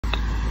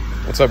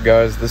What's up,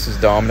 guys? This is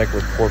Dominic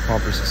with Poor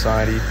Pumper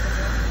Society.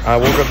 I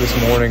woke up this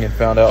morning and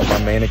found out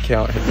my main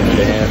account had been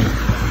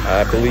banned.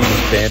 I believe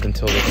it's banned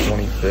until the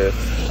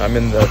 25th. I'm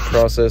in the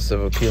process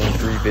of appealing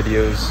 3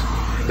 videos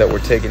that were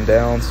taken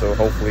down, so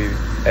hopefully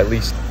at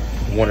least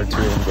 1 or 2 of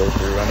them go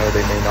through. I know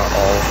they may not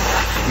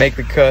all make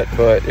the cut,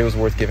 but it was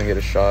worth giving it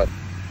a shot.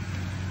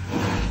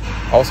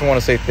 I also want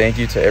to say thank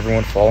you to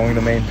everyone following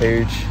the main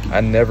page. I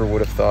never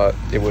would have thought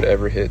it would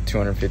ever hit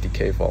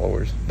 250k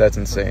followers. That's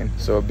insane.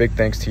 So a big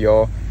thanks to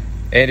y'all.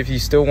 And if you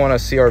still want to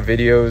see our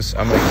videos,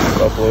 I'm going to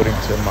keep uploading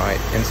to my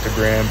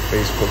Instagram,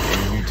 Facebook,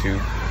 and YouTube.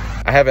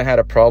 I haven't had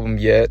a problem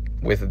yet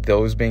with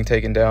those being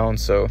taken down,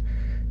 so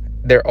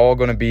they're all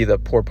going to be the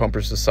Poor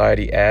Pumper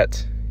Society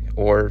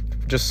or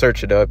just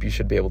search it up. You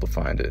should be able to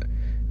find it.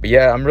 But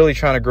yeah, I'm really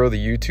trying to grow the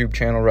YouTube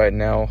channel right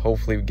now.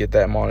 Hopefully we get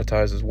that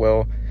monetized as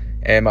well.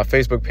 And my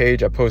Facebook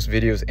page, I post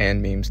videos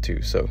and memes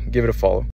too, so give it a follow.